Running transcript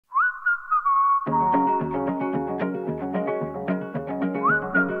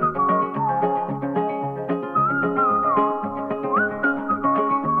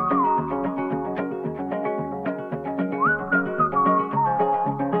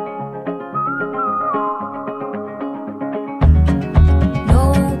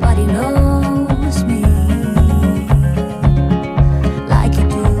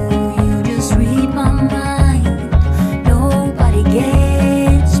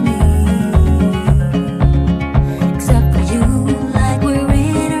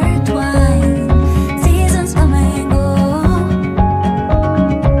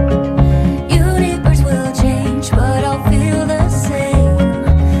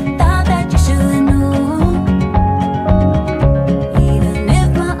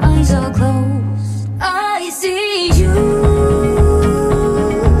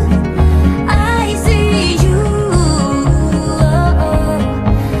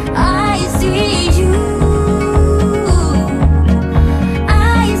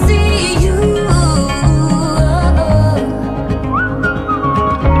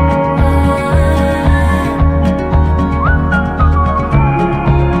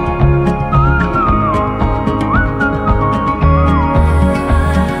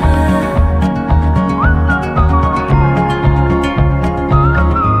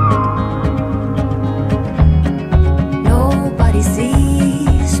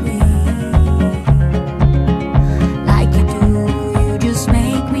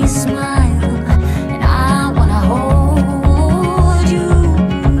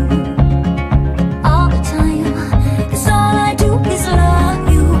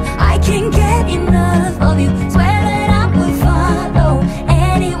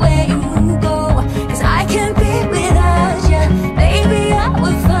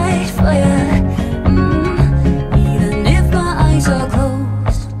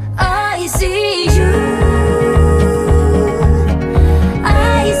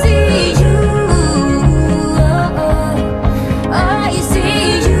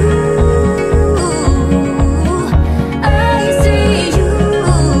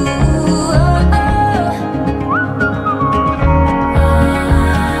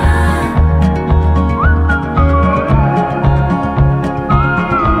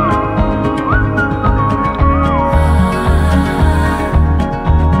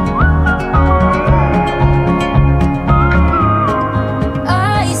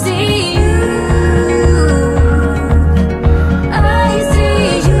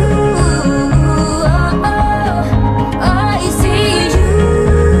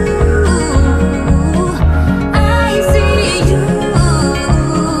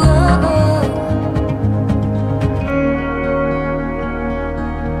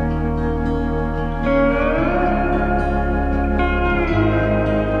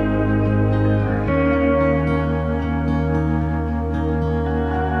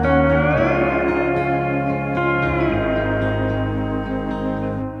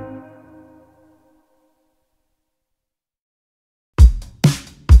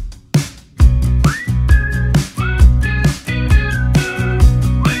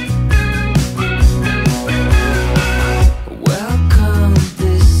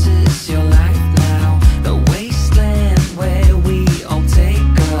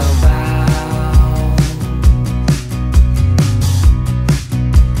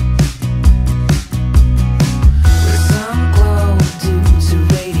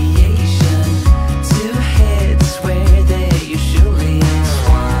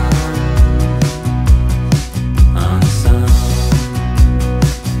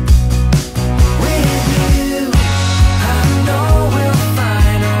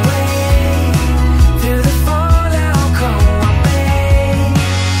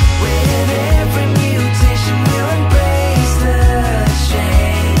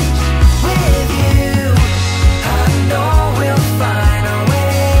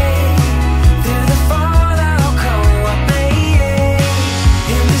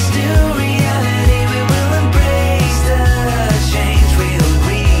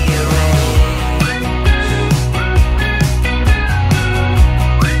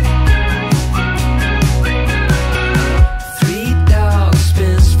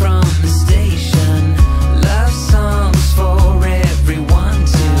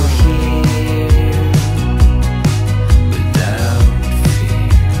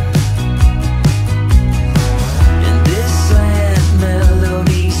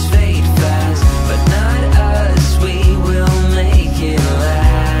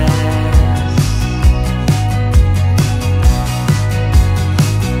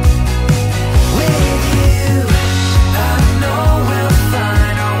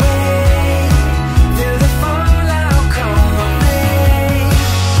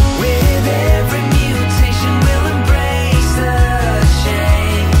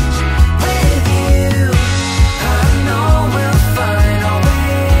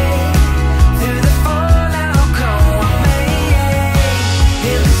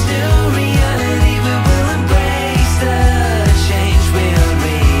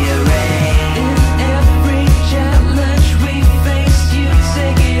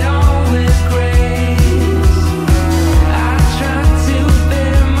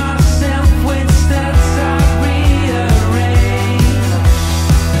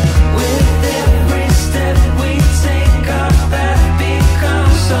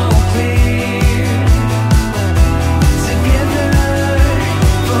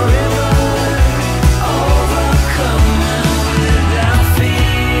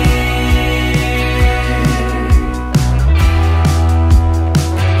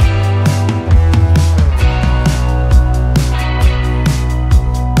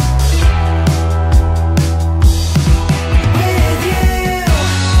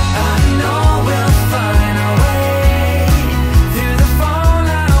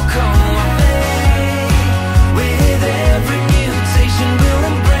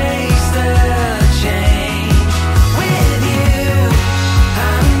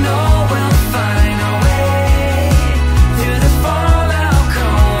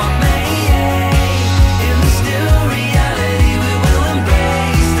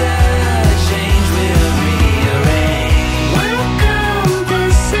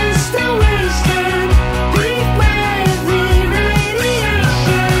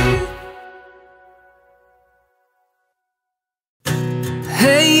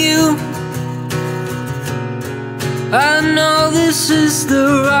is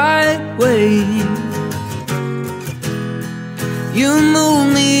the right way. You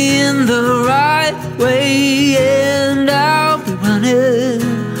move me in the right way, and I'll be running,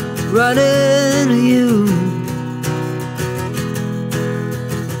 running to you.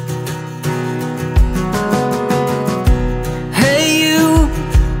 Hey you,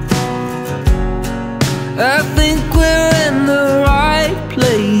 I think we're in the right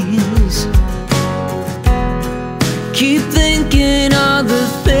place. Keep thinking of the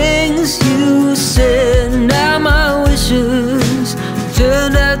things you said. Now my wishes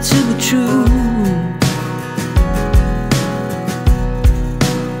turned out to be true.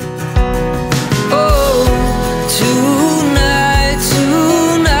 Oh, tonight,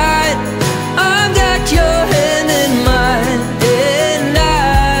 tonight, I've got your hand in mine, and I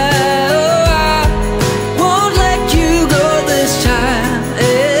won't let you go this time.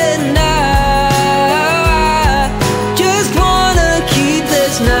 And I just wanna keep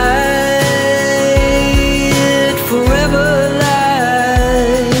this night forever alive.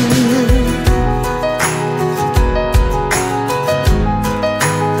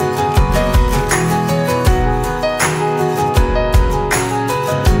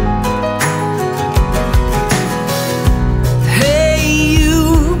 Hey you,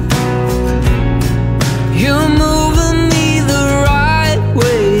 you're moving me the right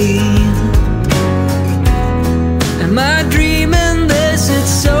way. Am I dreaming this? It's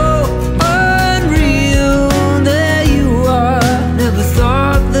so unreal. There you are, never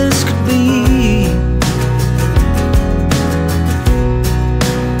thought this could be.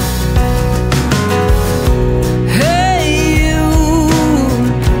 Hey you,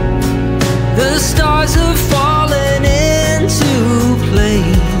 the stars are falling into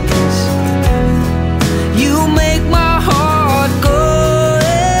place. You make my heart go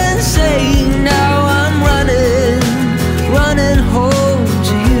insane. Now I'm running, running home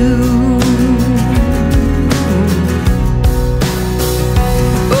to you.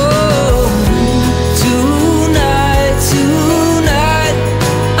 Oh, tonight, tonight,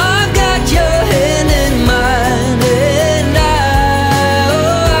 I've got your hand in mine, and I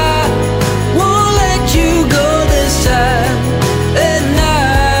won't let you go this time. And I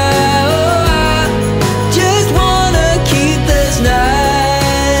just wanna keep this night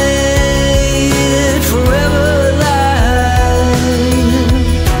forever alive.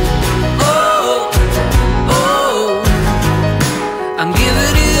 Oh, oh, I'm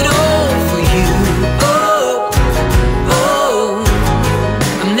giving it all for you. Oh, oh,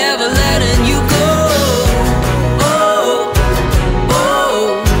 I'm never letting you go. Oh, oh,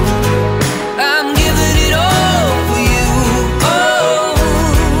 I'm giving it all for you. Oh,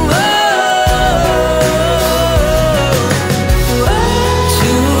 oh,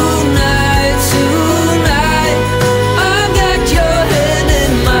 tonight, tonight, I've got your hand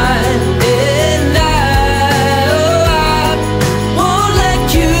in mine, and I won't let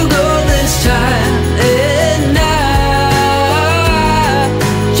you go this time. And I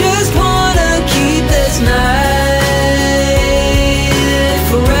just wanna keep this night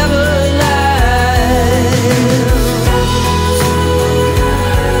forever alive.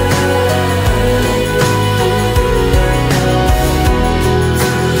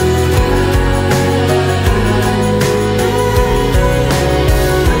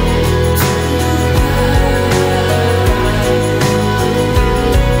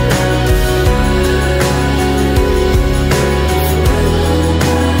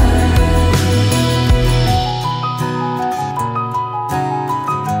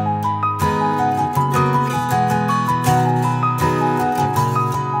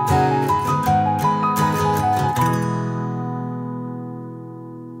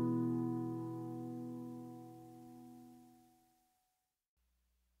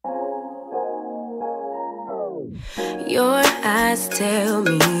 Your eyes tell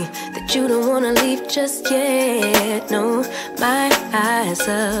me that you don't wanna leave just yet. No, my eyes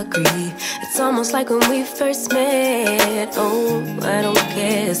agree. It's almost like when we first met. Oh, I don't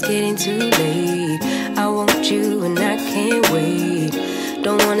care, it's getting too late. I want you and I can't wait.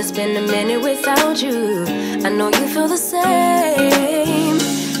 Don't wanna spend a minute without you. I know you feel the same.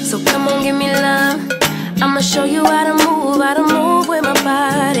 So come on, give me love. I'ma show you how to move with my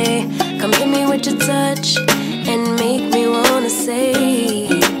body. Come hit me with your touch and make me wanna say,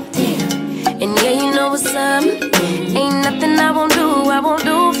 damn. And yeah, you know what's up. Ain't nothing I won't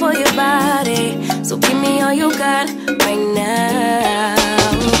do for your body. So give me all you got right now.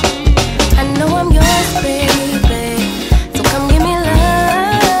 I know I'm yours, baby. So come give me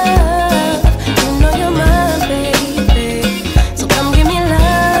love. You know you're mine, baby. So come give me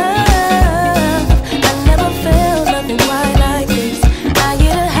love. I never felt nothing quite like this.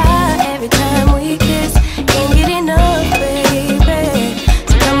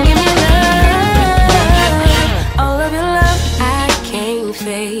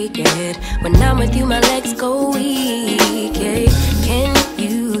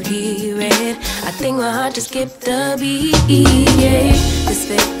 skip the beat. Yeah. This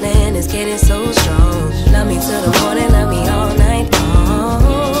feeling is getting so strong. Love me till the morning, love me all night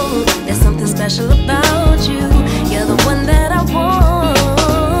long. There's something special about you. You're the one that I want.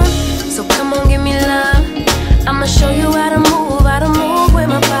 So come on, give me love. I'ma show you how to move with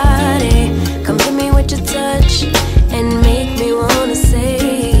my body. Come hit me with your touch and make me wanna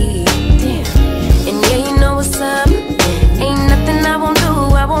say, damn. And yeah, you know what's up. Ain't nothing I won't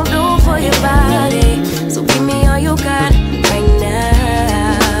do for your body. So give me all you got right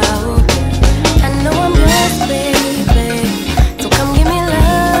now. I know I'm yours, baby. So come give me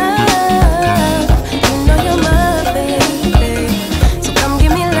love. You know you're my baby. So come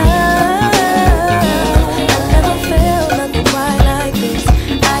give me love. I never felt nothing quite like this.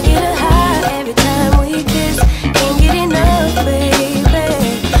 I get a high every time we kiss. Can't get enough, baby.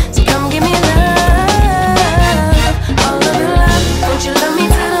 So come give me love. All of your love. Won't you love me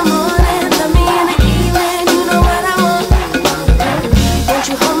till the morning? Love me in the evening. You know what I want. Won't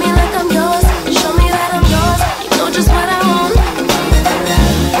you hold me like I'm yours? Show me that I'm yours. You know just what I want.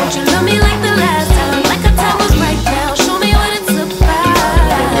 Won't you love me like the last time? Like our time was right now. Show me what it's about.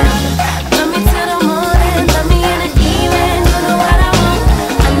 Love me till the morning. Love me in the evening. You know what I want.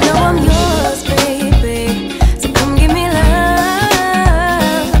 I know I'm yours, baby. So come give me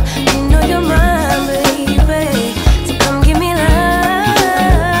love. You know you're mine, baby. So come give me love.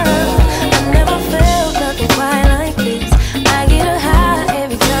 I never felt nothing quite like this. I get a high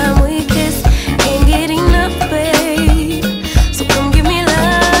every time we kiss. Can't get enough, babe. So come give me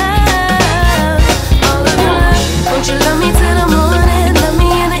love. All of your love. Won't you love me till the morning? Love me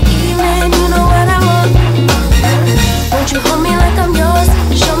in the evening. You know what I want. Won't you hold me like I'm yours?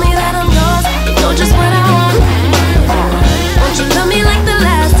 Show me that I'm yours. You know just what I want. Won't you love me like the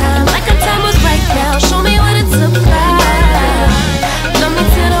last time? Like our time was right now. Show me what it's about. Love me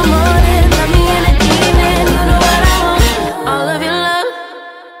till the morning. Love me in the evening. You know what I want. All of your love.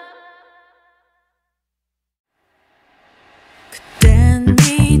 그땐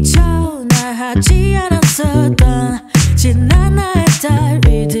미처 날 하지 않았었던 지난 나의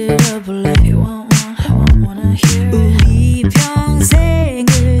딸을 들어볼래. Wanna hear it. 우리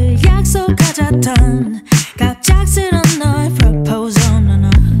평생을 약속하자던 갑작스런 너의 proposal. No,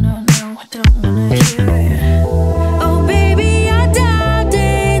 I don't wanna hear it. Oh baby, I dived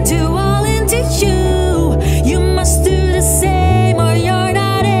into all into you. You must do the same or you're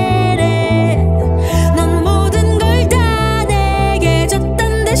not in it. 넌 모든 걸 다 내게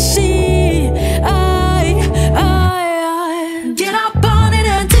줬단 듯이. Get up on it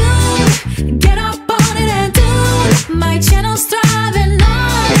and do. Get up on it and do. My channel's thriving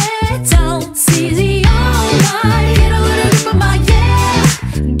on it. Don't see the all night. Get a little grip of my yeah.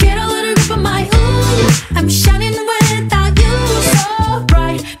 Get a little grip of my ooh. I'm shining without you, so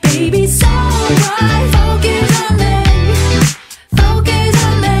bright, baby, so bright. Focus on me, focus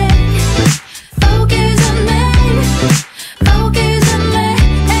on me, focus on me, focus on me.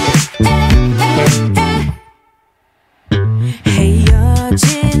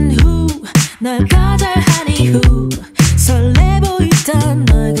 헤어진 후 널 거절한 이후 설레 보이던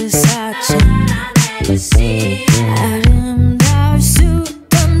너의 그 사진 아름다울 수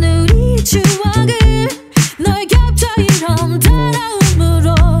없던 우리 추억을 널 겹쳐 이런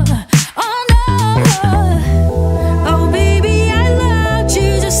더러움으로. Oh no. Oh baby, I loved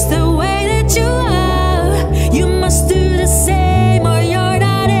you just the way that you are. You must do the same or you're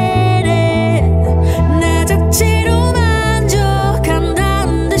not in it. 나 자체로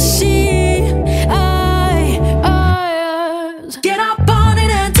만족한다는 듯이. Get up on it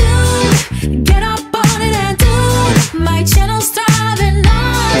and do. Get up on it and do. My channel's thriving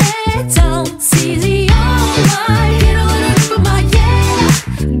on it. Don't see the all night. Get a little grip of my yeah.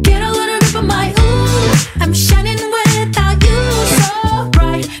 Get a little grip of my ooh. I'm shining without you, so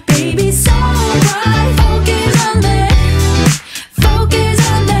bright, baby, so bright. Focus on me, focus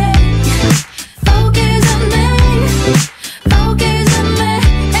on me, focus on me, focus on me.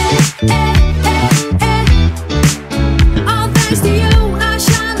 All thanks to you, I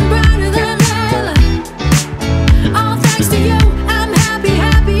shine brighter than ever. All thanks to you, I'm happy,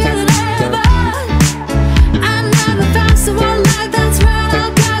 happier than ever. I never found someone like that's right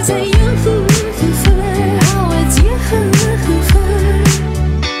out, 'cause of you. Oh, it's you.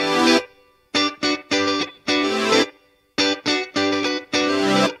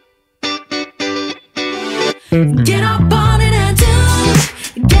 Get up on it and do.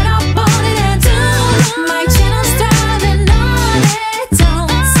 Get up on it and do. My channel's thriving on it. Don't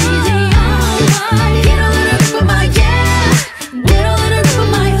see the all night. Get a little grip of my yeah. Get a little grip of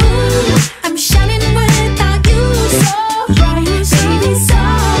my ooh. I'm shining without you, so bright, baby, so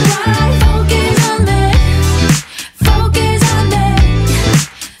bright. Focus on me,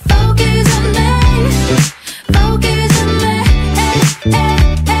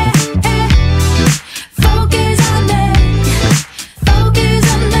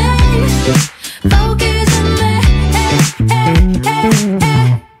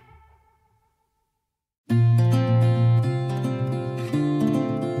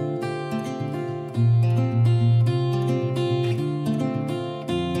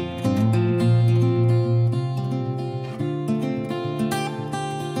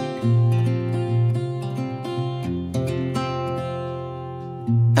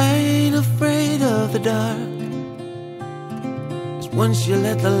 The dark, 'cause once you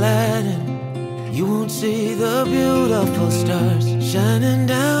let the light in, you won't see the beautiful stars shining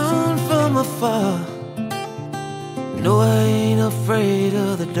down from afar. No, I ain't afraid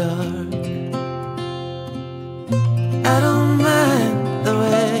of the dark. I don't mind the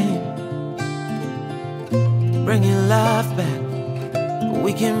rain, bringing life back.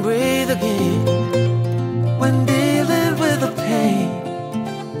 We can breathe again when dealing with the pain.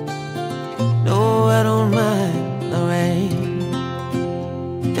 No, I don't mind the rain.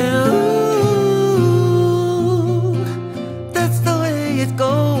 And ooh, that's the way it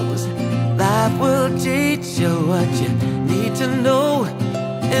goes. Life will teach you what you need to know.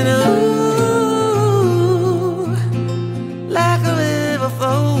 And ooh, like a river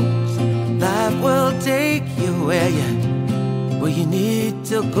flows, life will take you where you need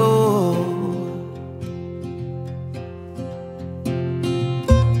to go.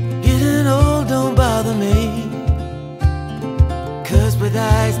 Don't bother me, 'cause with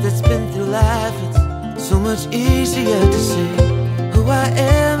eyes that's been through life, it's so much easier to see who I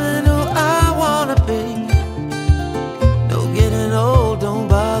am and who I wanna be. No, getting old don't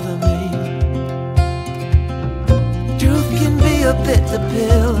bother me. Truth can be a bitter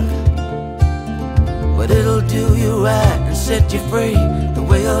pill, but it'll do you right and set you free the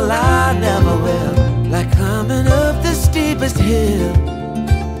way a lie never will. Like climbing up the steepest hill,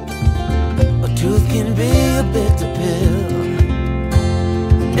 truth can be a bitter pill.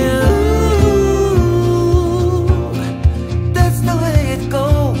 Ooh, that's the way it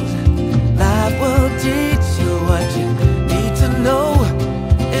goes. Life will teach you what you need to know.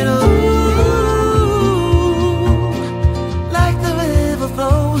 And ooh, like the river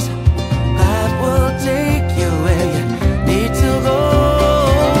flows, life will take you where you need to go.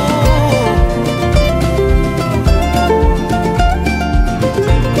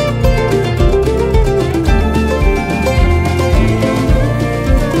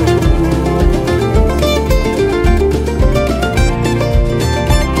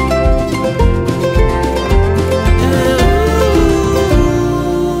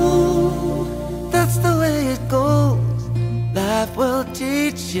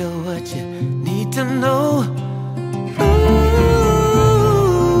 You what you need to know. Ooh,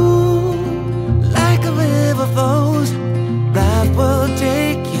 like a river flows, life will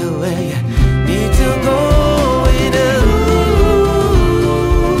take you where you need to go. And ooh,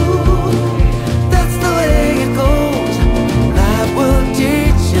 that's the way it goes. Life will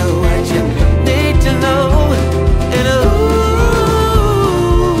teach you what you need to know. And ooh,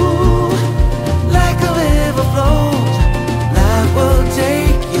 like a river flows, life will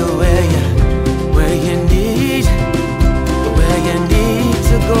take where you need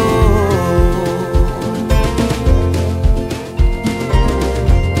to go.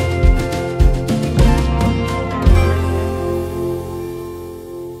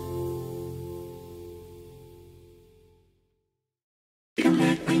 You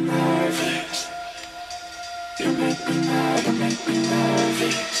make me nervous. You make me nervous. You make me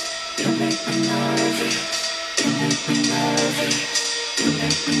nervous. You make me nervous. You make me nervous. You make me nervous, you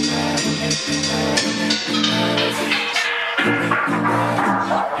make me nervous, you make me nervous, you make me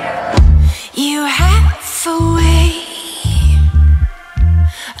nervous. You have a way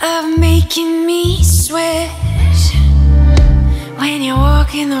of making me sweat. When you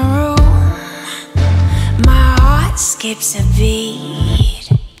walk in the room, my heart skips a beat.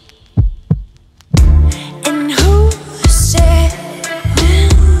 And who said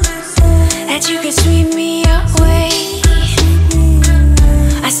that you could sweep me away?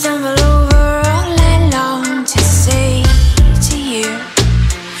 I stumble over all I long to say to you.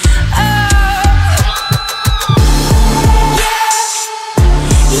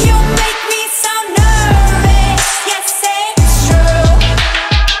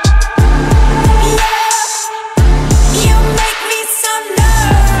 So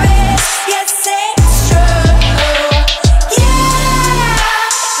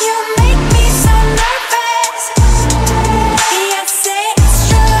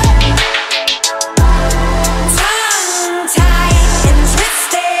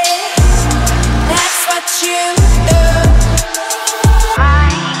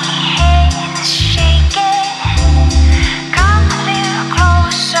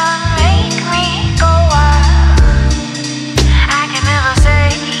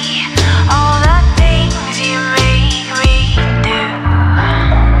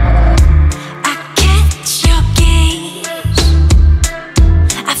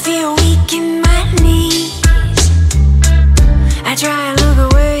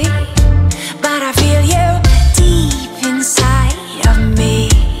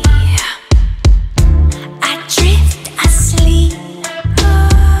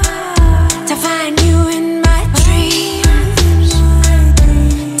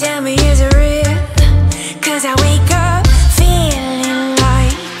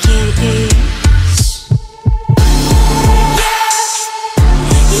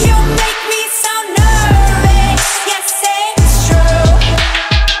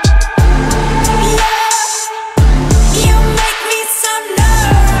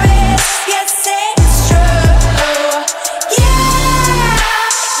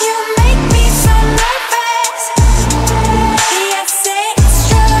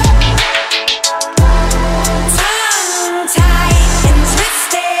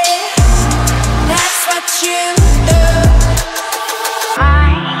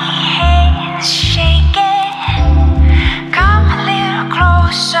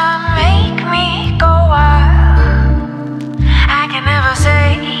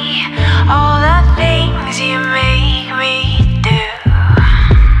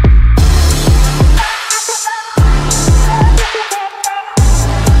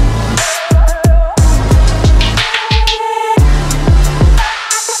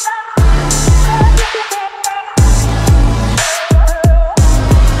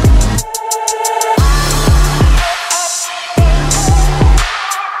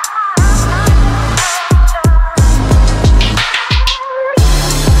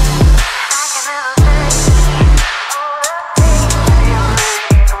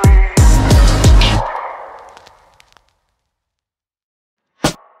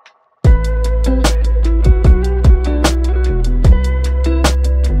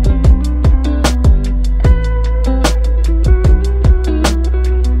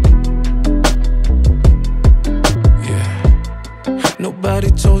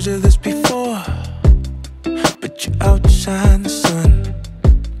told you this before, but you outshine the sun.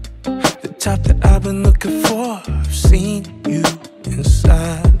 The type that I've been looking for. I've seen you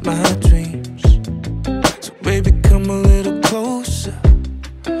inside my dreams. So baby, come a little closer.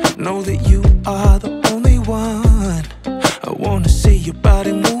 Know that you are the only one. I wanna see your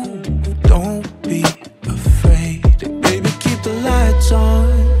body move. Don't be afraid. And baby, keep the lights on.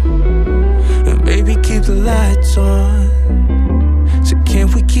 And baby, keep the lights on. So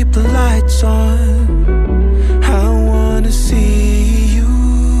can't we keep the lights on? I wanna see you.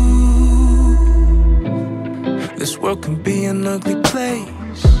 This world can be an ugly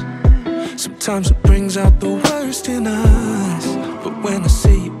place. Sometimes it brings out the worst in us. But when I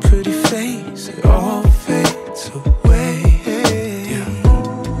see your pretty face, it all fades away. Yeah.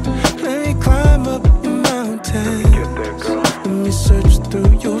 Let me climb up the mountain. Let me search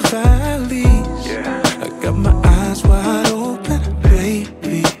through your valleys. I got my eyes wide open.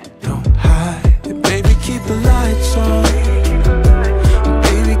 Baby, don't hide. And baby, keep the lights on. And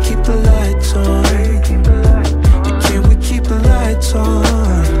baby, keep the lights on. Yeah, can we keep the lights on?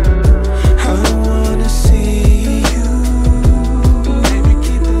 I wanna see you. Baby,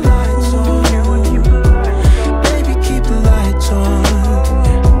 keep the lights on. Baby, keep the lights on.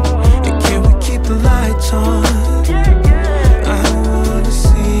 And can we keep the lights on? I wanna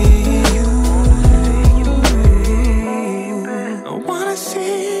see you. I wanna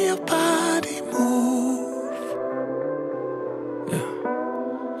see your body move. Yeah.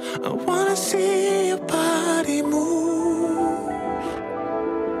 I wanna see your body move.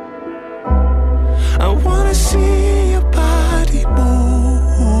 I wanna see your body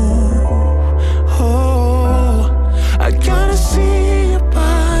move. Oh, I gotta see your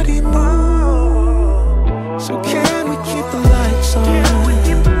body move. So can we keep the lights on?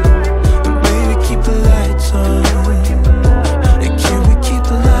 And baby, keep the lights on. And can we keep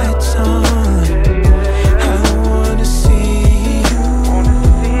the lights on? I wanna see you.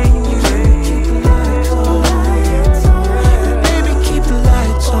 Can we keep the lights on? And baby, keep the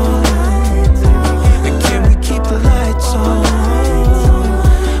lights on. And can we keep the lights on?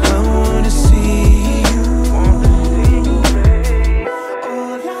 I wanna see you.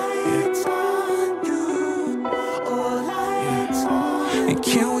 All lights on you. All lights on. And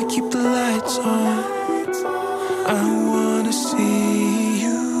can we keep the lights on? I wanna see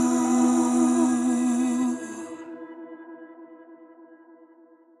you.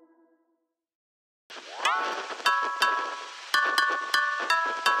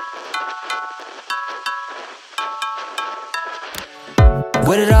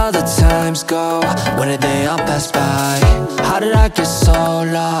 Where did all the times go? When did they all pass by? How did I get so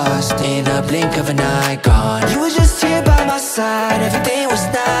lost in a blink of an eye? Gone. You were just here by my side. Everything was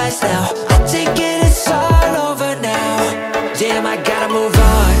nice now. I take it, it's all over now. Damn, I gotta move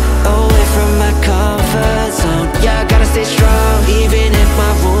on, away from my comfort zone. Yeah, I gotta stay strong, even if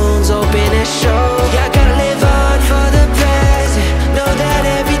my wounds open and show. Yeah, I gotta live on for the present. Know that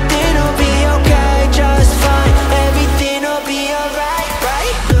everything will be okay, just fine. Everything will be alright,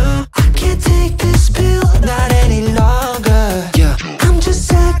 right? No, I can't take this pill, not any longer. Yeah, I'm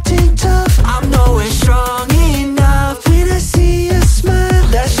just acting tough, I'm nowhere strong enough. When I see you smile,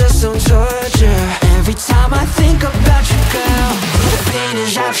 that's just some torture. Every time I think about you, girl, the pain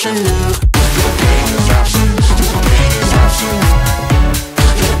is absolute. The pain is absolute. The pain is absolute.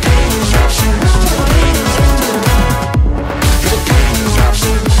 The pain is absolute. The pain is absolute. The pain is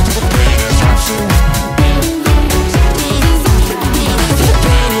absolute. The pain is absolute. The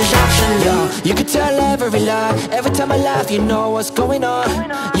pain is absolute. You can tell every lie. Every time I laugh, you know what's going on.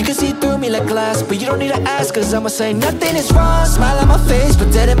 You can see through me like glass, but you don't need to ask, cause I'ma say nothing is wrong. Smile on my face,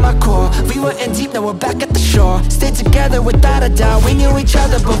 but dead in my core. We were in deep, now we're back at the shore. Stay together without a doubt. We knew each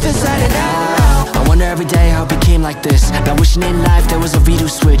other both inside and out. I wonder every day how it became like this. Not wishing in life there was a redo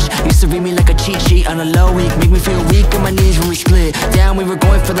switch. Used to read me like a cheat sheet on a low week. Make me feel weak on my knees when we split. Down, we were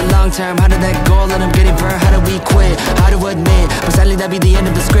going for the long term. How did that go? Let I'm getting burned. How did we quit? How to admit? But sadly that'd be the end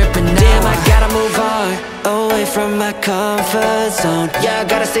of the script. And now damn, I gotta move on, away from my comfort zone. Yeah, I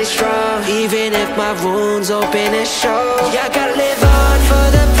gotta stay strong, even if my wounds open and show. Yeah, I gotta live on for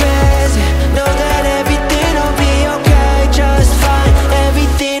the present. Know that everything will be okay, just fine.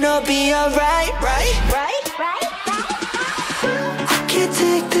 Everything will be alright, right? I can't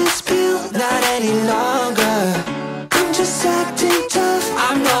take this pill, not any longer. I'm just acting tough,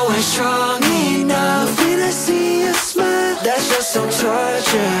 I'm nowhere strong enough. When I see you smile, that's just some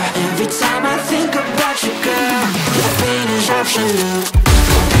torture. Every time I think about you, girl, the pain is absolute. The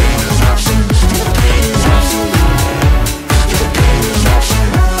pain is absolute. The pain is absolute. The pain is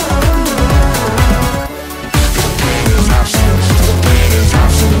absolute. The pain is absolute. The pain is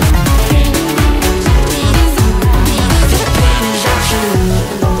absolute.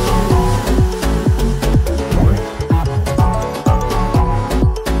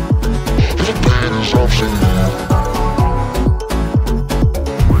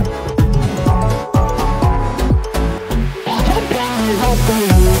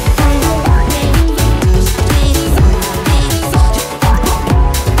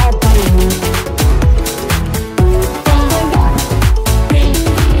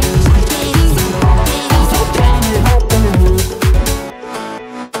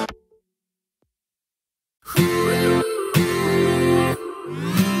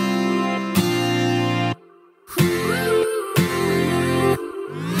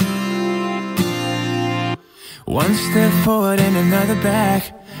 One step forward and another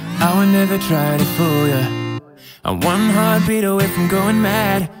back. I would never try to fool ya. I'm one heartbeat away from going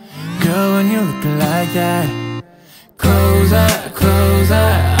mad. Girl, when you're looking like that. Closer, closer,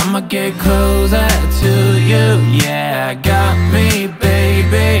 I'ma get closer to you. Yeah, got me,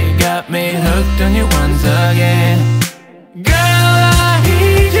 baby, got me hooked on you once again. Girl, I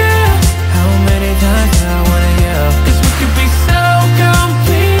need you. How many times do I wanna yell? 'Cause we could be so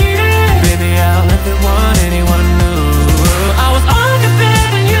complete. Baby, I'll never want anyone new. I was on the bed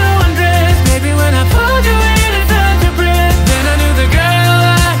when you undressed. Baby, when I pulled you in and felt your breath, then I knew the girl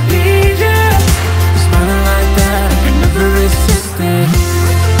I need you. Smiling like that, I could never resist it.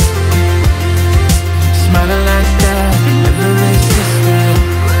 Smiling like that, I could never resist it.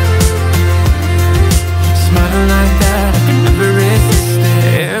 Smiling like that, I could never resist it.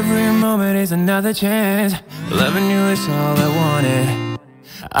 Every moment is another chance. Loving you is all I wanted.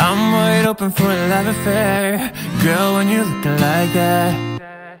 I'm wide open for a love affair. Girl, when you're looking like that.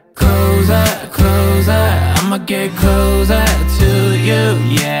 Closer, closer, I'ma get closer to you.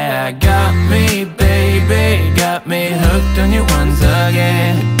 Yeah, got me, baby, got me hooked on you once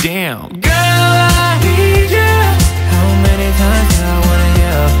again. Damn. Girl, I need you. How many times do I wanna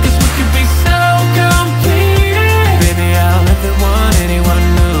yell? 'Cause we could be so complete. Baby, I'll never want anyone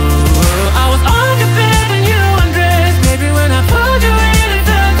new. I was on the bed when you undressed. Baby, when I pulled you in and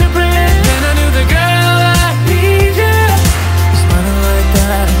felt your breath, then I knew the girl I need you. Smiling like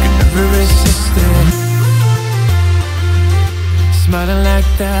that, I could never resist it. Smiling like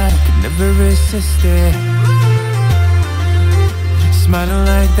that, I could never resist it. Smiling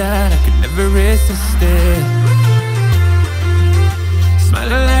like that, I could never resist it.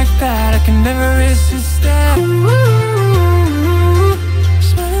 Smiling like that, I can never resist it.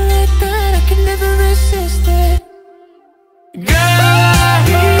 Smiling like that, I can never resist it. Girl, I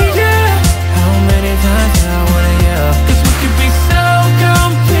need you. How many times do I wanna yell? 'Cause we could be so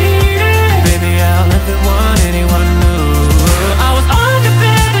complete. Baby, I'll never want anyone new. I was on the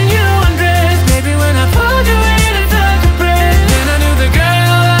bed when you undressed. Baby, when I pulled you in and felt your breath, then I knew the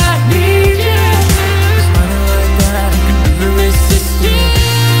girl I need you. Smiling like that, I could never resist it.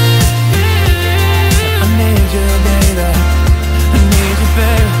 I need you, baby. I need you,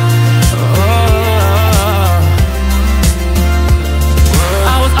 baby. Oh.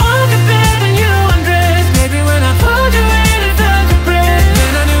 I was on the bed when you undressed. Baby, when I pulled you in and felt your breath,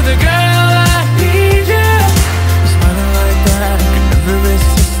 then I knew the girl I need you. Smiling like that, I could never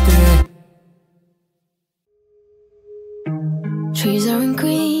resist it. Trees aren't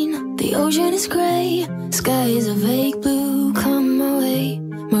green, the ocean is grey, sky is a vague blue, come my way.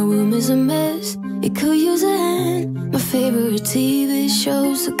 My room is a mess, it could use a hand. My favorite TV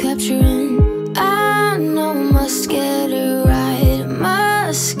shows are capturing. I know I must get it right,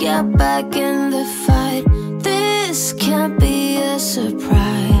 must get back in the fight. This can't be a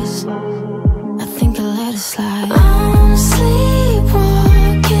surprise. I think I let it slide. I'm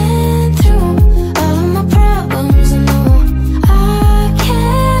sleepwalking through all of my problems. I know I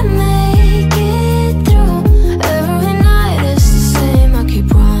can't make it through. Every night is the same. I keep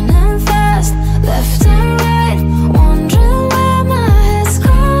running fast, left and right, wondering where my head's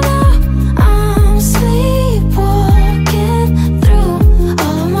gone now. I'm sleepwalking through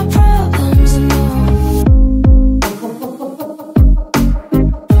all of my problems. I know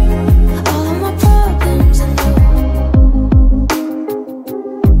all of my problems. I know.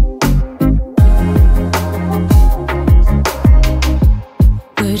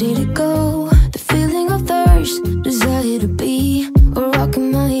 Where did it go? The feeling of thirst, desire to be a rock in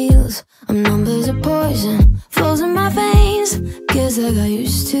my heels. I'm numb as a poison, flows in my veins. Guess I got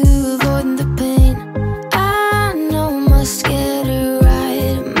used to avoiding the pain. I know I must get it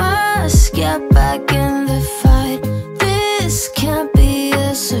right, must get back in the fight. This can't be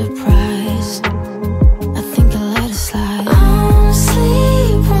a surprise. I think I let it slide. I'm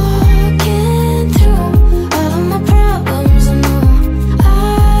sleepwalking through all of my problems. I know I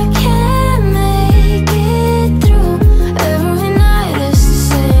can't make it through. Every night is the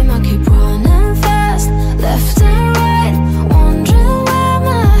same. I keep running fast, left and right, wondering where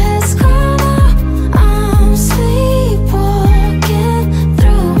my head's gone now. I'm sleepwalking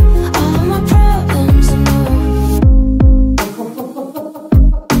through all of my problems. I know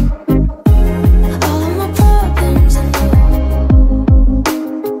all of my problems. I know.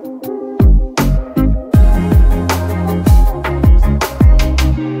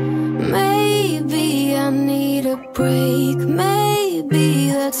 Maybe I need a break. Maybe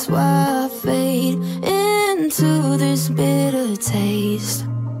that's why I fade into this bitter taste.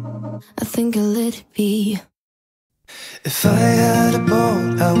 I think I'll let it be. If I had a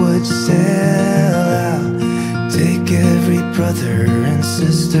boat, I would sail out brother and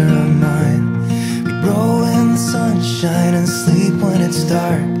sister of mine. We roll in the sunshine and sleep when it's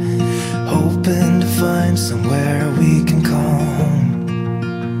dark, hoping to find somewhere we can call home.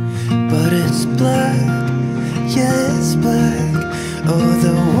 But it's black, yeah, it's black. Oh,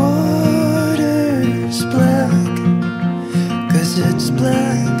 the water's black, 'cause it's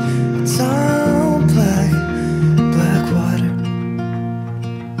black, it's all black, black water.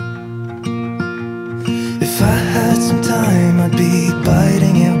 If I had some time, I'd be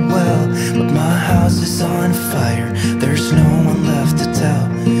biting it well, but my house is on fire, there's no one left to tell.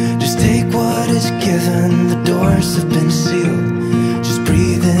 Just take what is given, the doors have been sealed. Just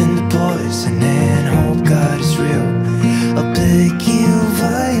breathe in the poison and hope God is real. I'll pick you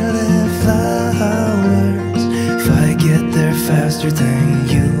violet flowers if I get there faster than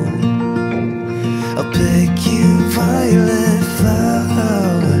you. I'll pick you violet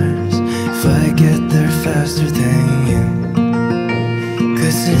flowers if I get there faster than you.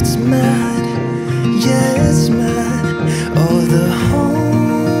 'Cause it's mad, yeah, it's mad. Oh, the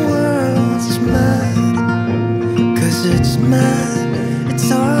whole world's mad. 'Cause it's mad, it's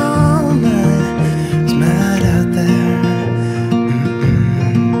all mad. It's mad out there.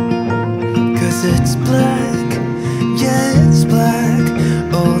 It's black, yeah, it's black.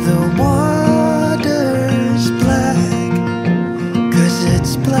 Oh, the water's black, 'cause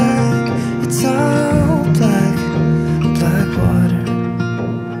it's black, it's all black, black water.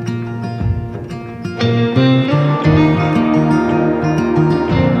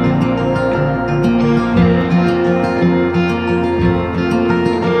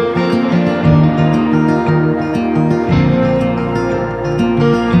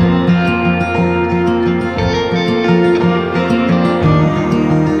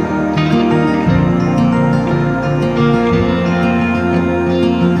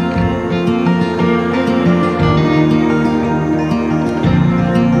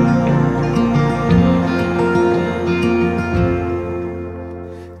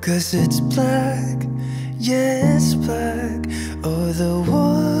 It's black, yeah, it's black. Oh, the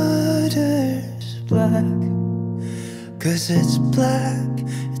water's black, 'cause it's black,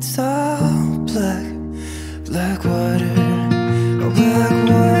 it's all black, black water, oh, black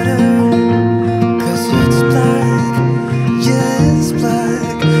water. 'Cause it's black, yeah, it's black.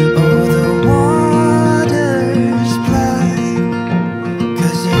 Oh, the water's black,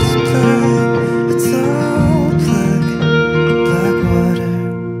 'cause it's black, it's all black, black water.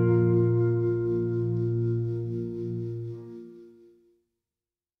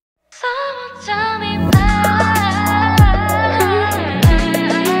 Tell me why.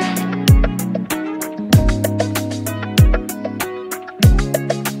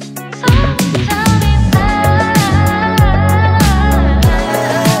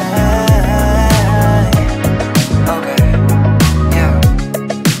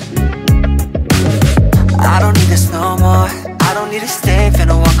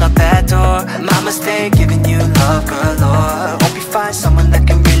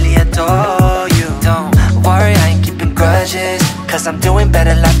 Cause I'm doing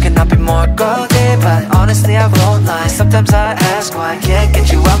better, life cannot be more golden. But honestly I won't lie, sometimes I ask why I can't get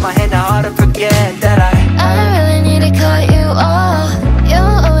you out my head, now hard to forget that I really need to cut you off.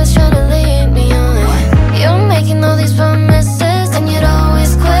 You're always trying to lead me on. You're making all these promises and you'd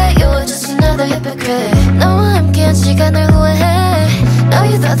always quit. You're just another hypocrite. No, I'm can't 시간을 후회해. No,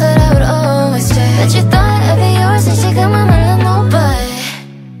 you thought that I would always stay, but you thought I'd be yours and 지금은 말로 nobody.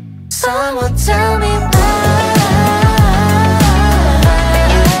 Someone tell me why.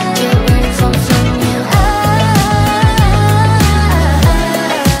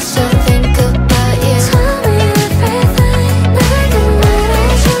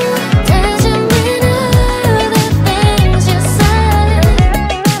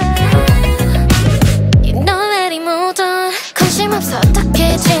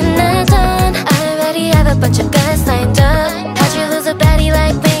 Bunch of guys lined up. How'd you lose a baddie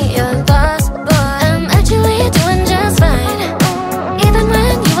like me? You're lost, boy.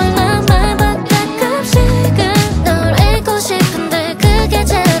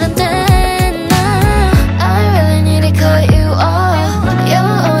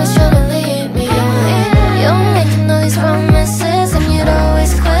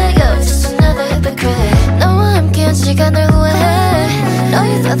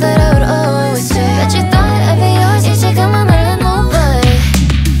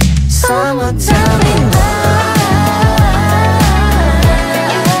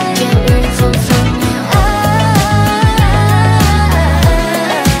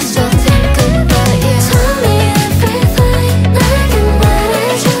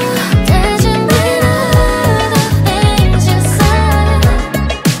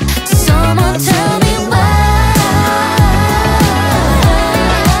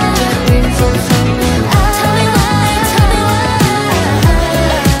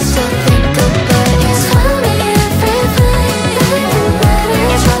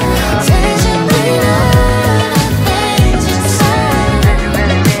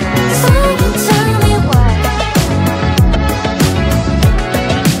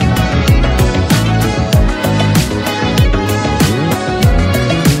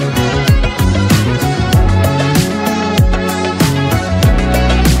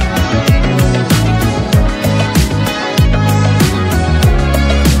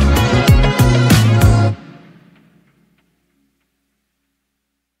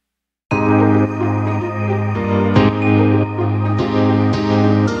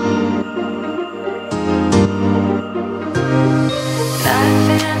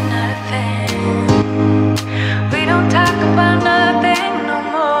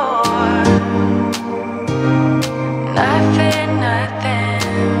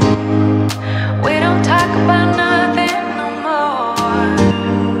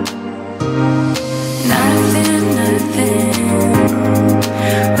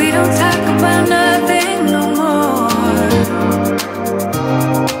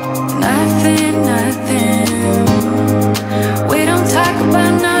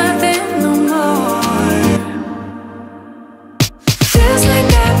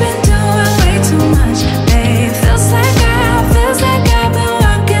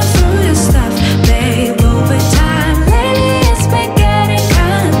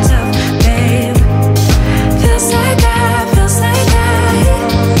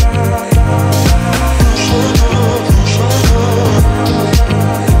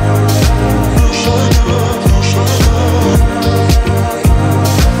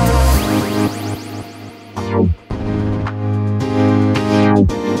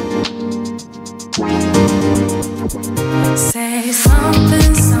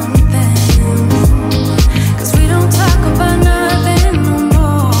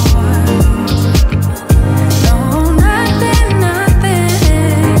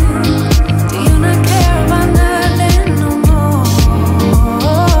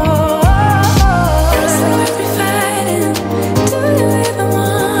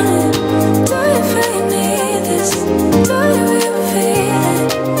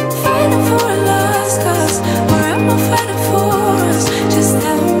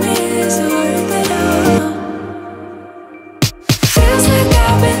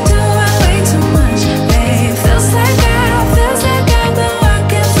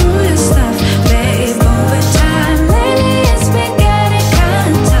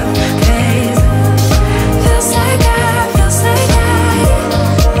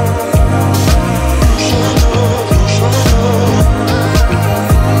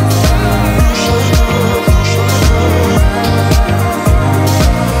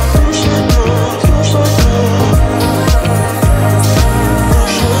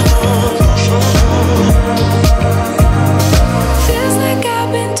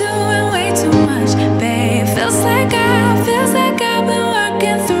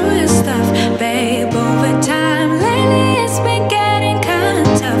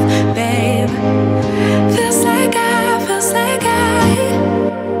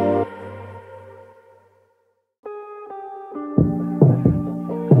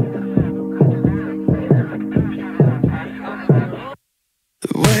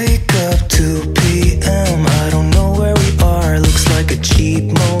 2 p.m. I don't know where we are. Looks like a cheap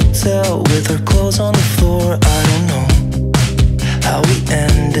motel with our clothes on the floor. I don't know how we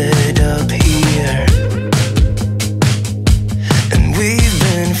ended up here. And we've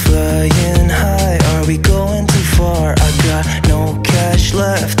been flying high. Are we going too far? I got no cash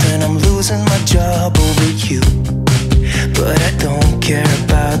left and I'm losing my job over you. But I don't care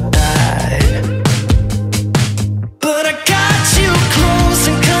about that. But I got you close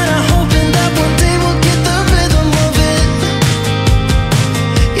and kinda hoping that one day we'll get the rhythm of it.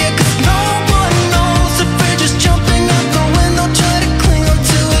 Yeah, 'cause no one knows if we're just jumping out the window, try to cling on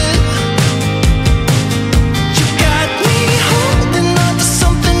to it. You got me holding on to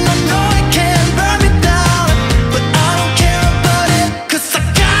something I know I can't burn me down, but I don't care about it, 'cause I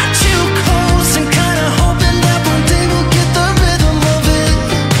got you close and kinda hoping that one day we'll get the rhythm of it.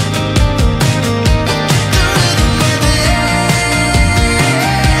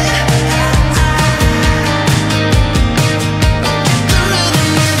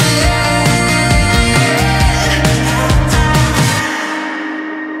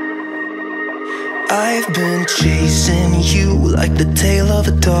 I've been chasing you like the tail of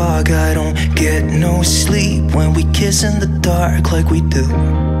a dog. I don't get no sleep when we kiss in the dark like we do.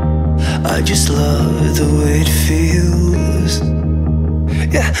 I just love the way it feels.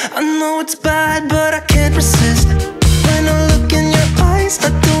 Yeah, I know it's bad, but I can't resist. When I look in your eyes,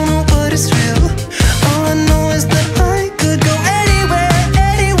 I don't know what is real. All I know is that I could go anywhere,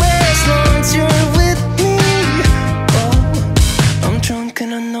 anywhere, as long as you're with me. Oh, I'm drunk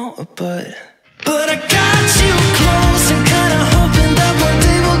and I know it, but I got you close and kinda hoping that one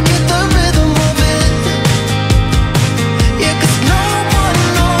day we'll get the rhythm of it. Yeah, 'cause no one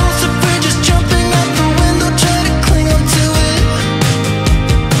knows if we're just jumping out the window, try to cling on to it.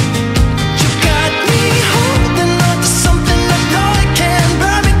 You got me holding on to something I know I can't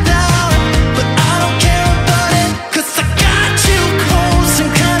burn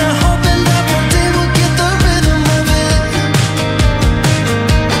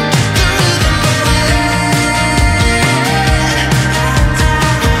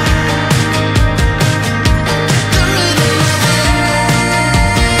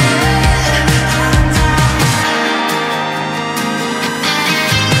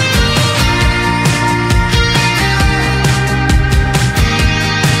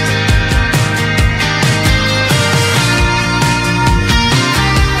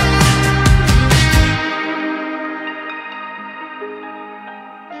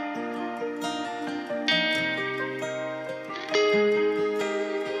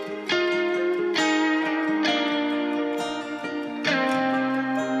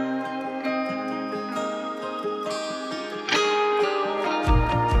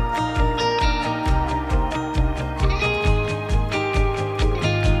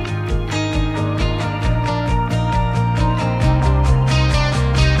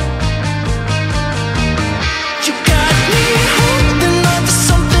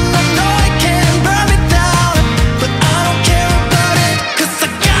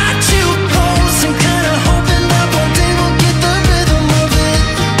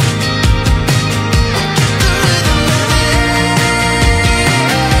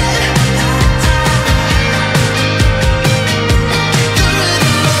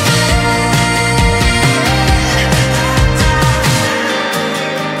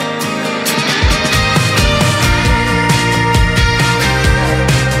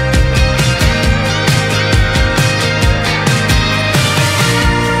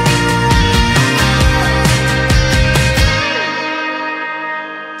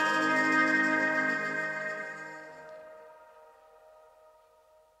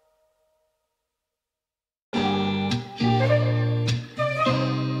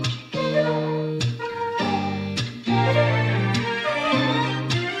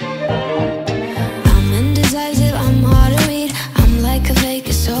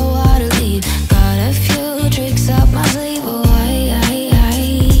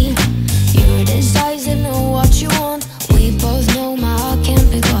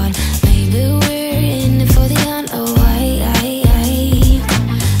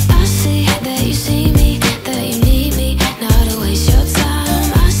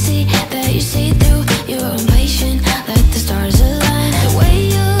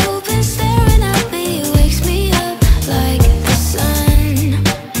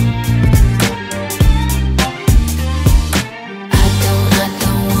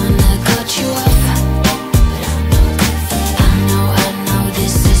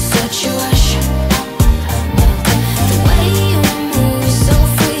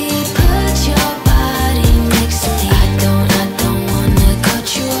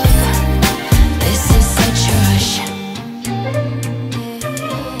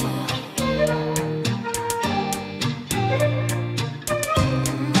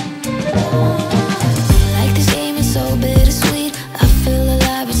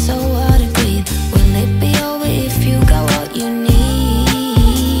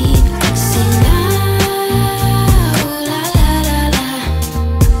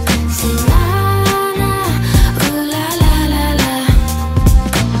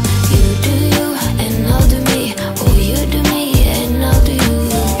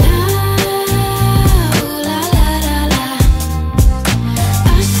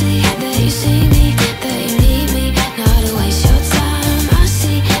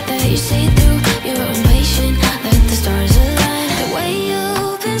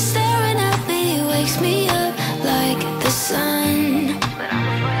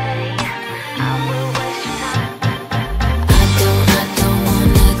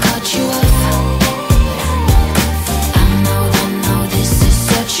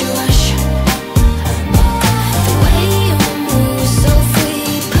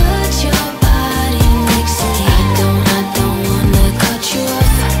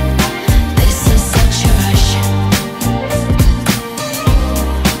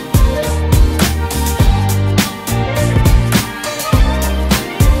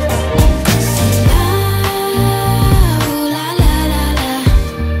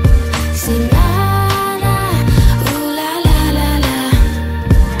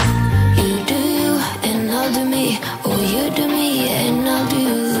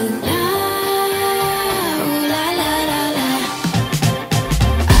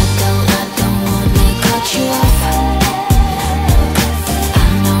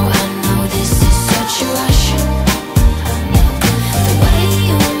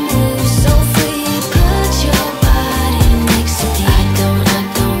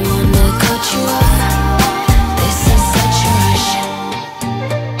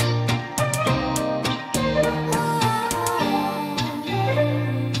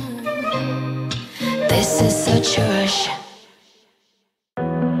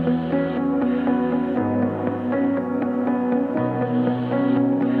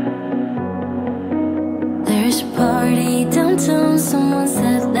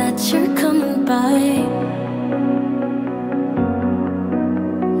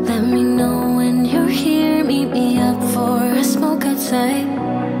for a smoke outside.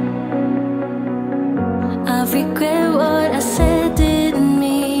 I regret what I said, didn't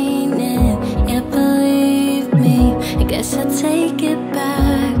mean it. Yeah, believe me, I guess I'll take it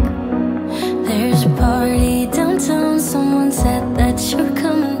back. There's a party downtown, someone said that you're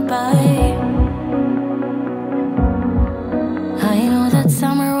coming by. I know that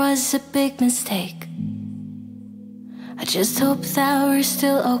summer was a big mistake. I just hope that we're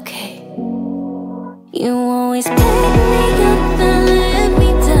still okay. You always pick me up and let me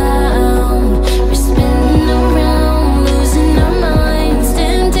down. We're spinning around, losing our minds.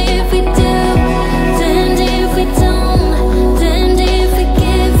 Damned if we do, damned if we don't, damned if we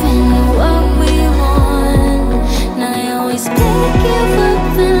give in what we want. And I always pick you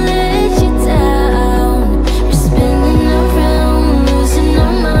up and let you down. We're spinning around, losing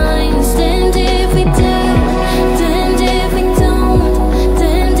our minds. Damned if we do, damned if we don't,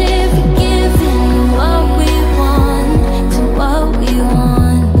 damned if we give in what we want, to what we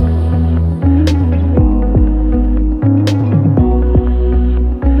want.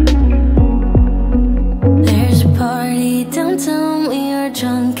 There's a party downtown, we are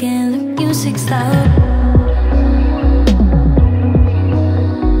drunk and the music's loud.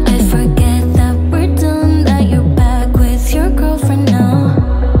 I forget that we're done, that you're back with your girlfriend now.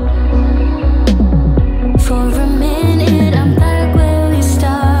 For a minute, I'm back where we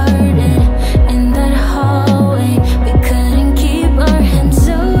started, in that hallway. We couldn't keep our hands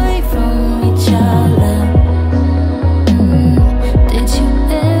away from each other. Did you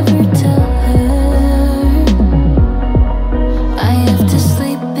ever tell her? I have to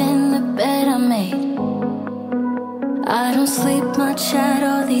sleep in the bed I made. I don't sleep much at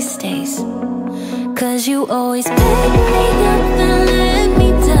all these days. 'Cause you always pick me up and let me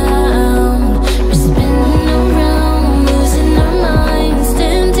down. We're spinning around, losing our minds.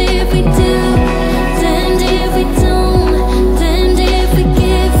 Damned if we do, damned if we don't, damned if we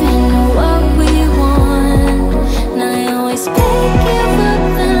give in what we want. And I always pick you up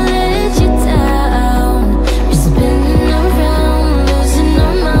and let you down. We're spinning around, losing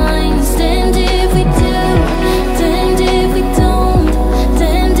our minds. Damned if we do, damned if we don't,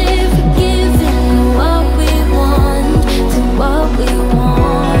 damned if we give in what we want, to what we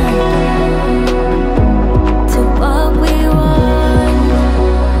want, to what we want,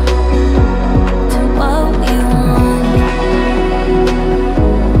 to what we want.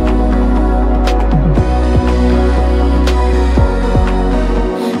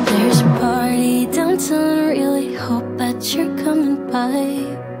 There's a party downtown, really hope that you're coming by.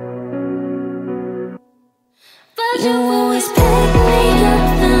 But you always pick me up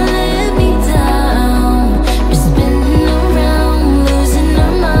and let me down. We're spinning around, losing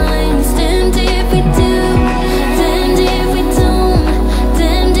our minds. Damned if we do, damned if we don't,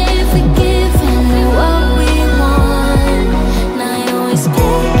 damned if we give in what we want. And I always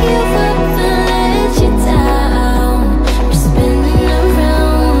pick you up and let you down. We're spinning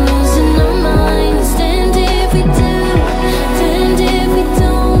around, losing our minds. Damned if we do, damned if we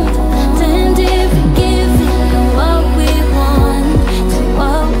don't, damned if we give in what we want.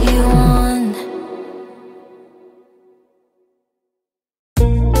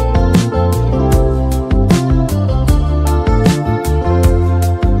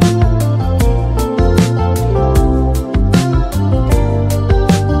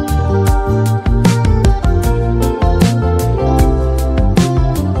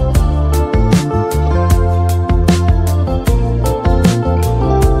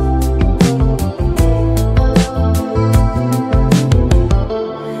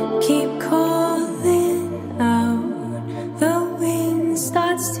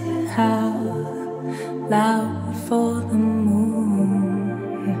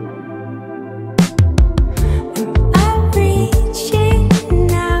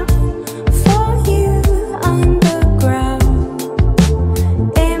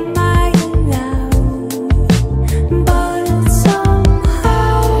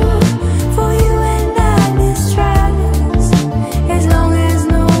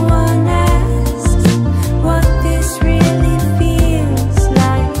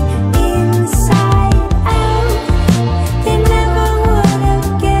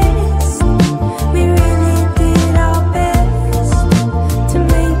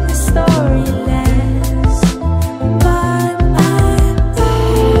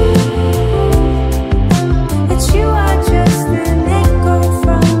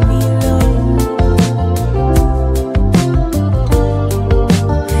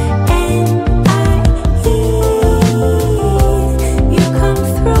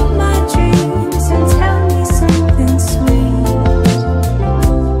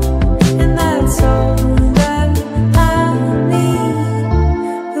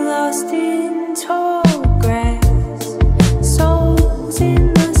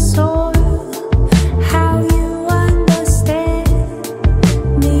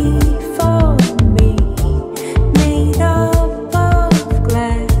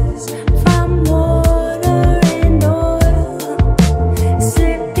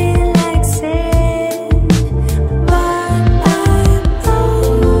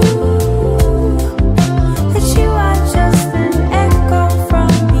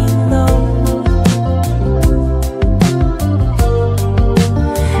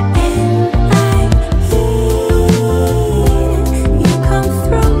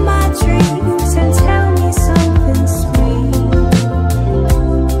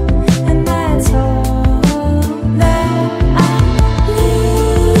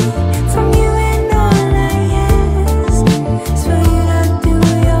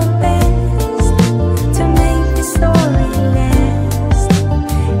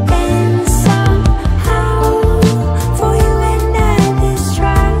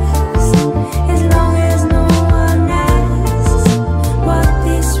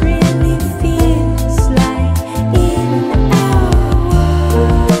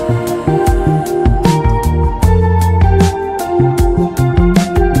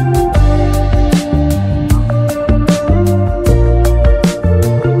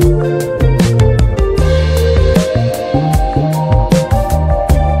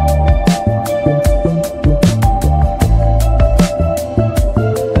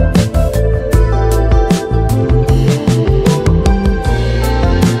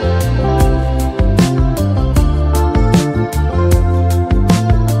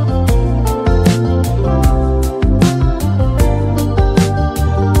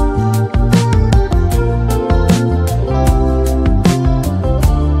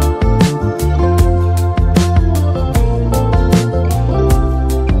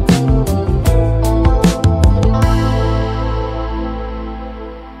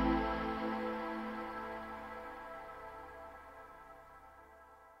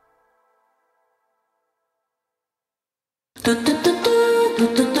 Laying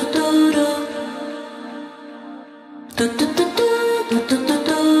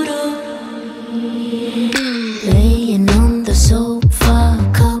on the sofa,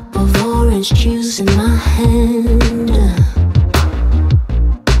 a cup of orange juice in my hand,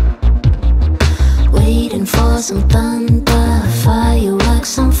 waiting for some thunder, fireworks,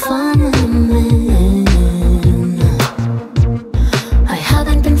 some fun. I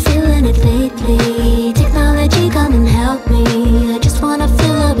haven't been feeling it lately. Technology, come and help me. I just wanna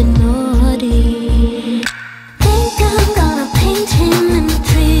feel a bit naughty. Think I'm gonna paint him in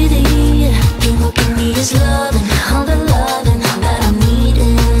 3D. He will give me his love and all the loving that I'm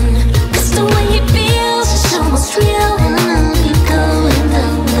needing. 'Cause the way he feels is almost real, and I'll keep going the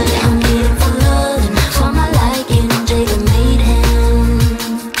way I'm needing for love and for my liking. Jacob made him.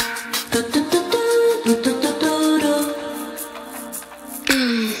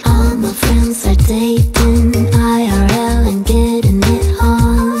 All my friends are dating IRL and getting it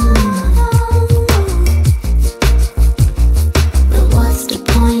on. But what's the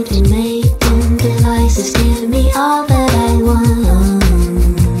point in making devices give me all that I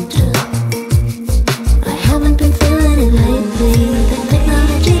want? I haven't been feeling it lately. The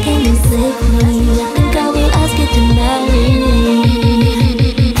technology came and saved me. I think I will ask it to marry me.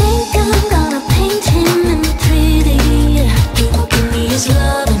 Think I'm gonna paint him in 3D. He will give me his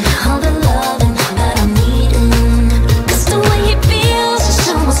love and all the loving that I'm needing. 'Cause the way he feels is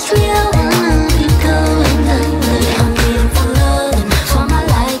almost real, and I'll keep going the way I'm needing for love and for my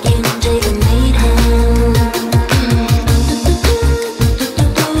liking. Jacob made him.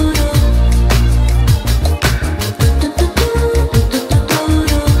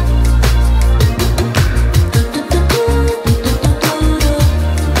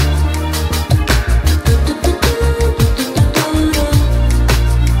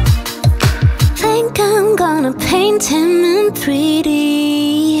 Think I'm gonna paint him in 3D.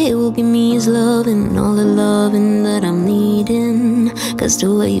 He will give me his love and all the loving that I'm needing. 'Cause the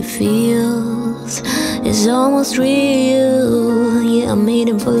way he feels is almost real. Yeah, I made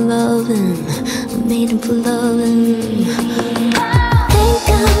him for loving. I made him for loving. Think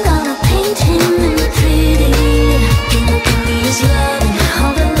I'm gonna paint him in 3D. He will give me his love and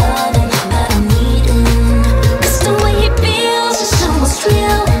all the loving that I'm needing. 'Cause the way he feels is almost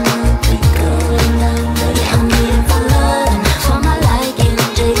real. Keep going down, baby. I'm needing for love and for my liking.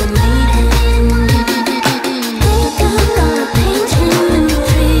 Jacob made him. Think I'm gonna paint him in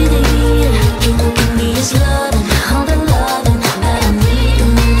 3D. He will give me his love and all the loving that I'm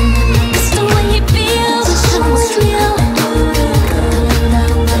needing. 'Cause the way he feels is almost real.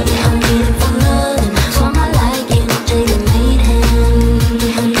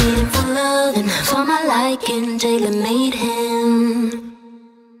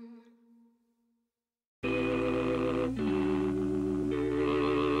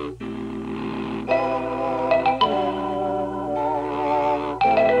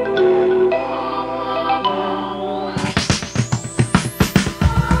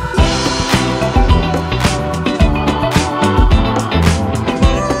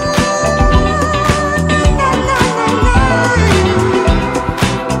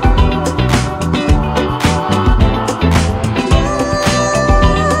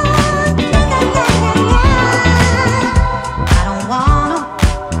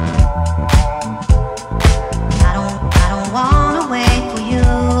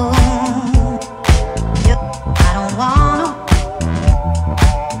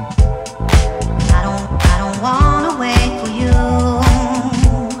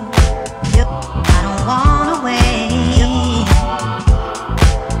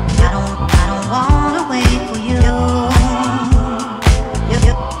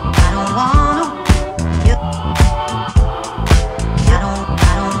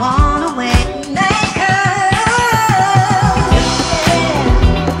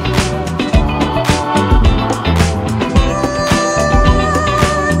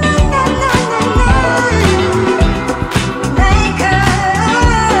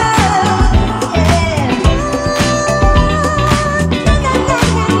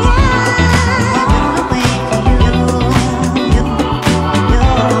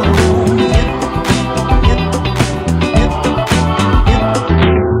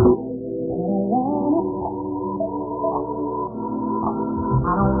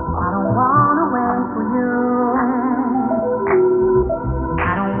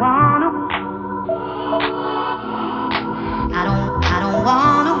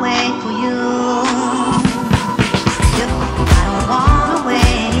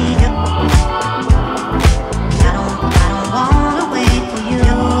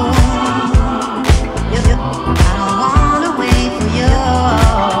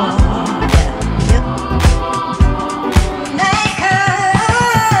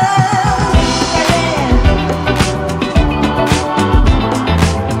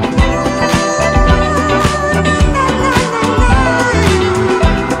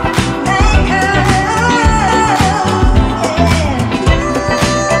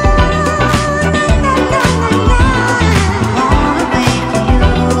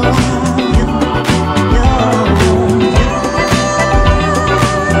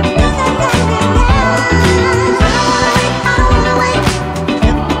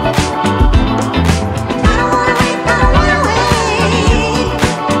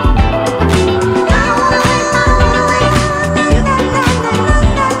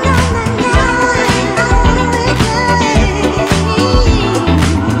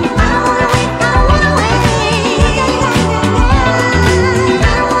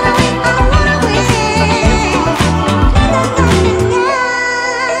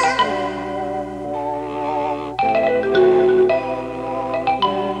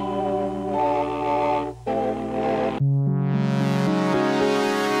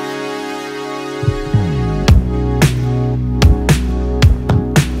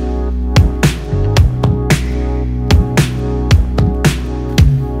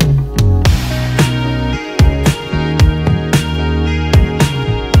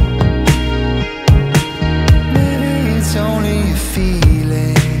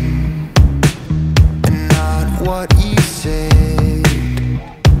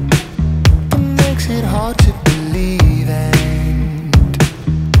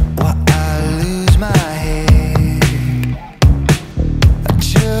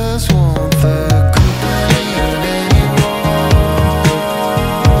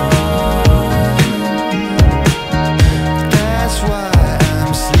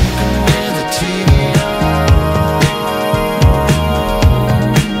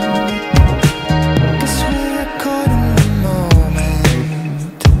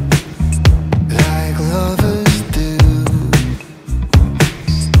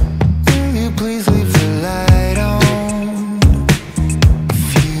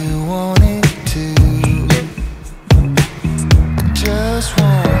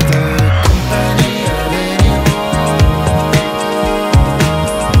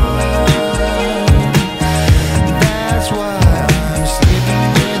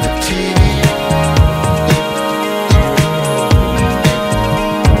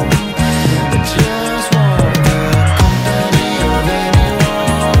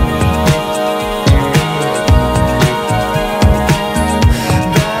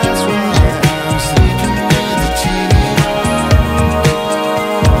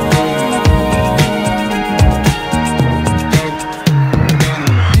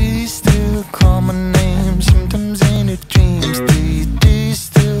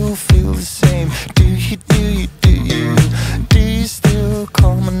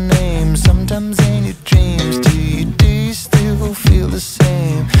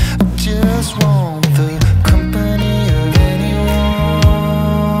 same. I just want the company of anyone.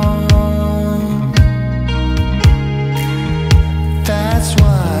 That's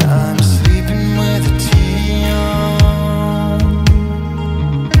why I'm sleeping with the TV on.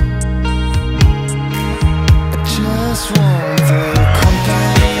 I just want the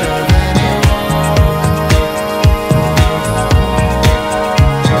company of anyone.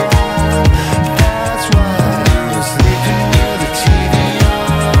 That's why I'm sleeping with the TV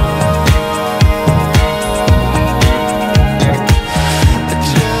on.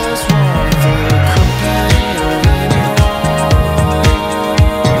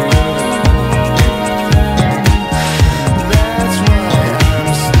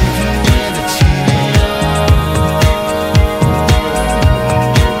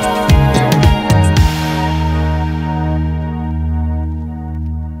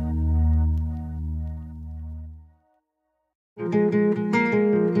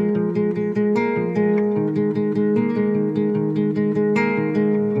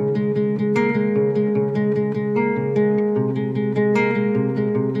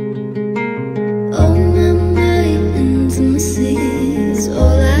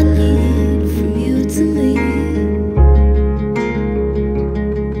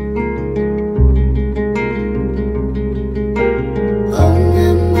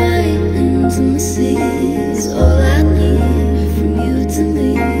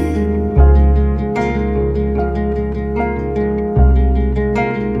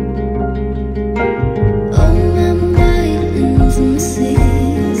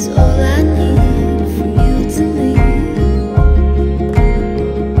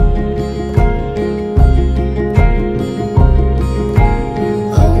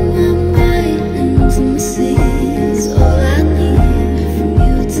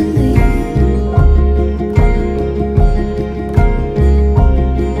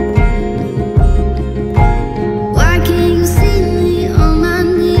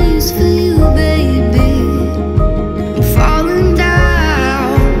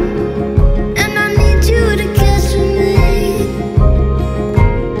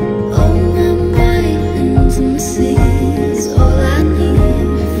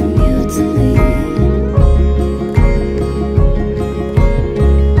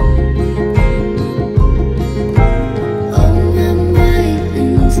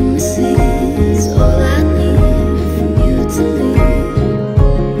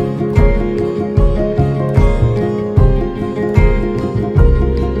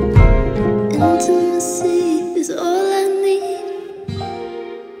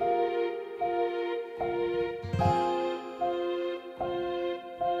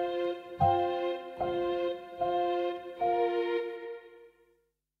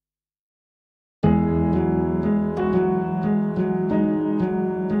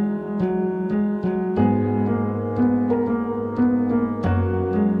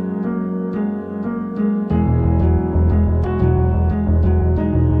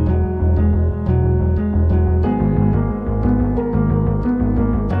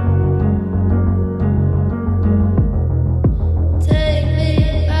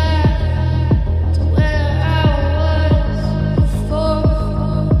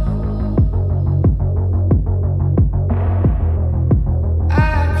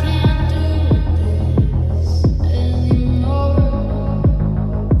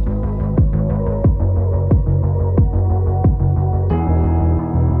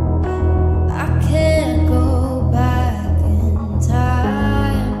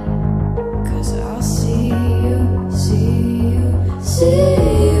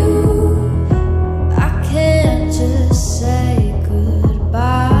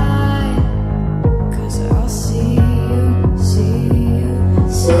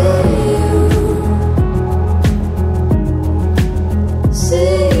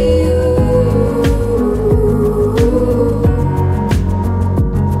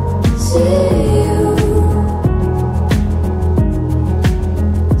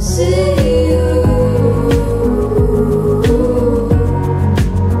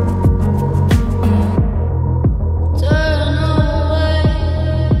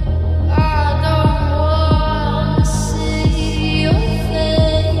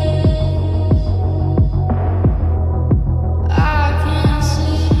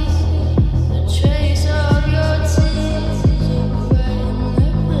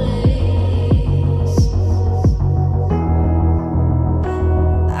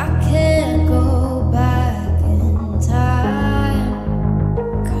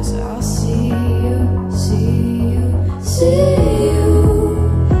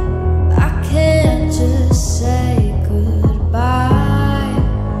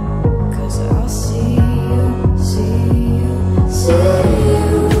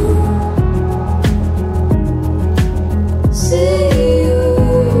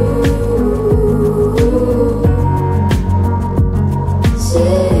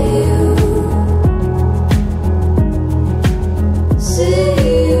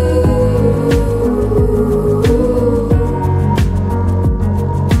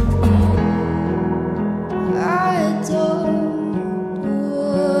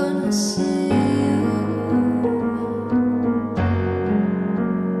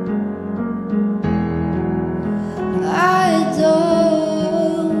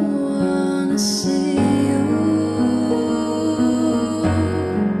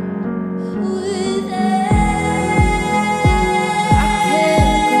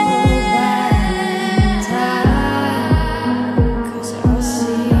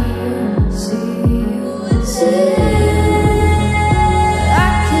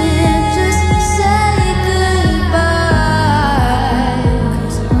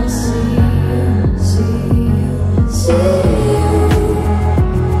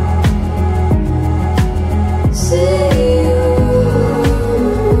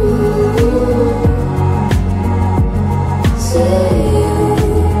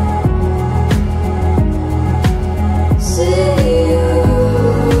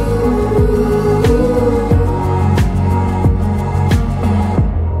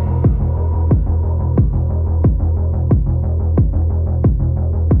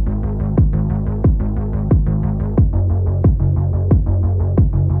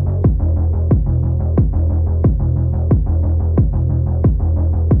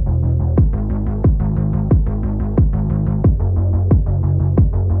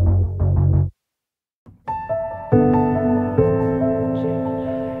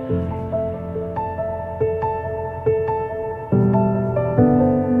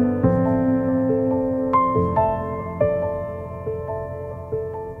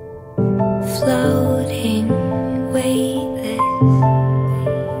 Floating, weightless,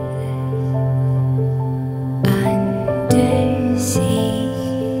 undersea,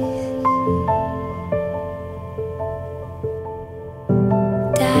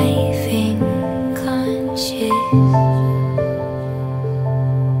 diving, conscious,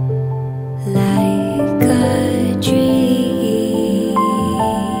 like a dream.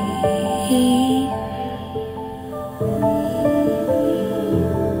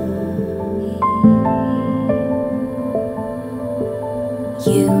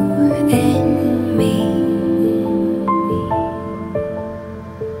 You and me.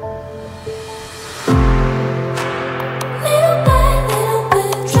 Little by little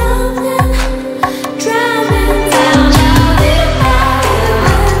bit drowning, drowning down. Little by little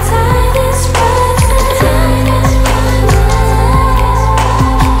the tide is rising.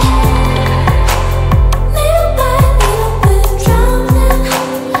 Little by little bit drowning,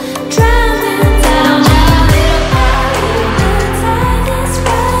 drowning down. Little by little the tide is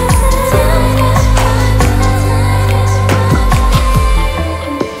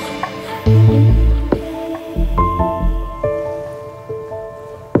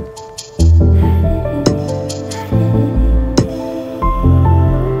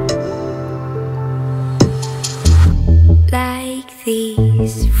like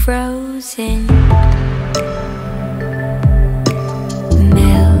these frozen